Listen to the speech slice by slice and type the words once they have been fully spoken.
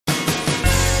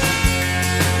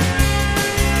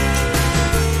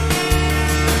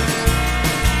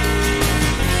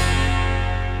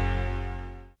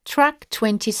Track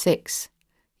 26,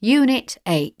 Unit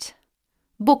 8,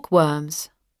 Bookworms,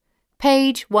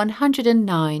 page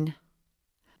 109.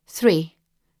 3.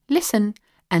 Listen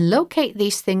and locate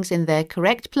these things in their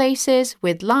correct places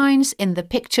with lines in the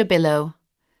picture below.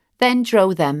 Then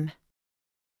draw them.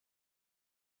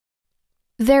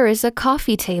 There is a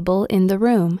coffee table in the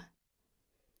room.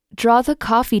 Draw the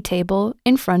coffee table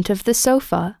in front of the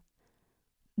sofa.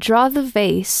 Draw the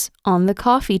vase on the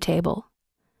coffee table.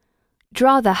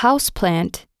 Draw the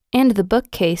houseplant and the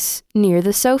bookcase near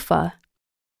the sofa.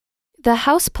 The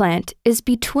houseplant is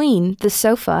between the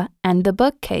sofa and the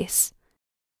bookcase.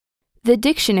 The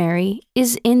dictionary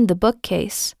is in the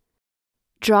bookcase.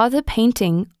 Draw the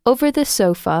painting over the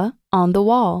sofa on the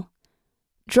wall.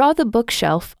 Draw the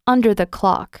bookshelf under the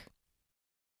clock.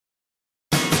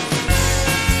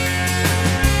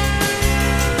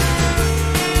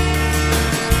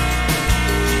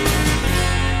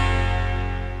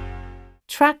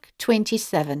 Track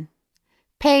 27,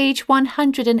 page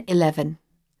 111.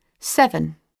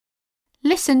 7.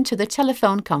 Listen to the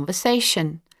telephone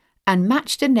conversation and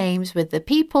match the names with the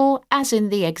people as in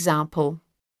the example.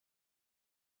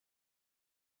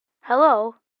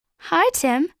 Hello. Hi,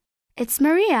 Tim. It's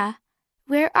Maria.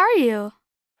 Where are you?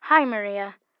 Hi,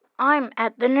 Maria. I'm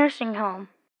at the nursing home.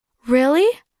 Really?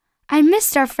 I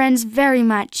missed our friends very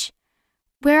much.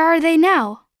 Where are they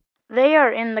now? They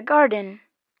are in the garden.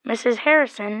 Mrs.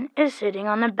 Harrison is sitting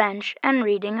on the bench and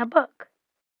reading a book.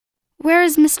 Where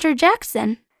is Mr.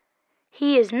 Jackson?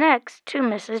 He is next to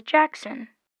Mrs. Jackson.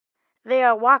 They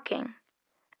are walking,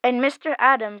 and Mr.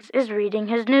 Adams is reading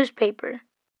his newspaper.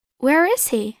 Where is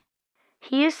he?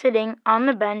 He is sitting on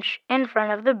the bench in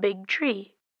front of the big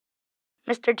tree.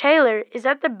 Mr. Taylor is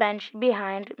at the bench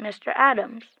behind Mr.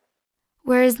 Adams.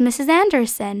 Where is Mrs.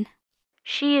 Anderson?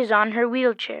 She is on her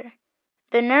wheelchair.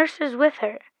 The nurse is with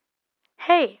her.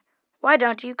 Hey, why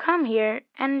don't you come here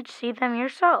and see them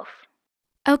yourself?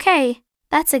 Okay,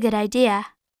 that's a good idea.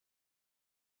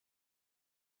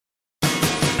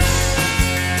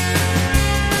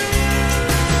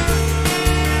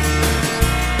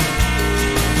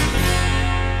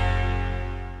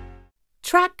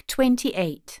 Track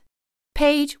 28,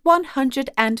 page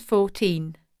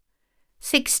 114.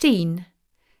 16.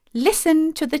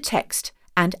 Listen to the text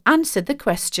and answer the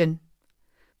question.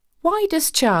 Why does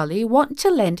Charlie want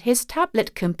to lend his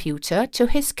tablet computer to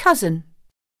his cousin?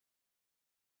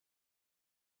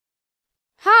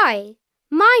 Hi,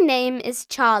 my name is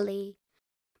Charlie.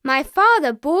 My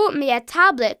father bought me a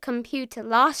tablet computer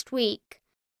last week.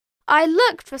 I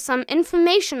looked for some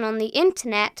information on the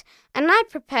internet and I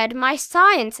prepared my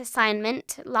science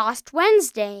assignment last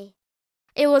Wednesday.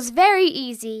 It was very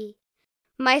easy.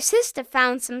 My sister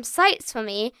found some sites for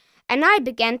me and I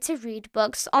began to read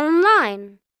books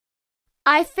online.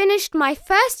 I finished my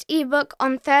first ebook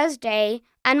on Thursday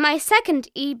and my second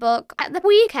ebook at the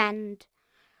weekend.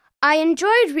 I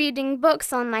enjoyed reading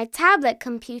books on my tablet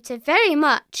computer very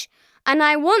much, and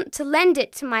I want to lend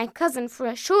it to my cousin for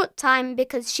a short time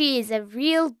because she is a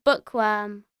real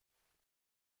bookworm.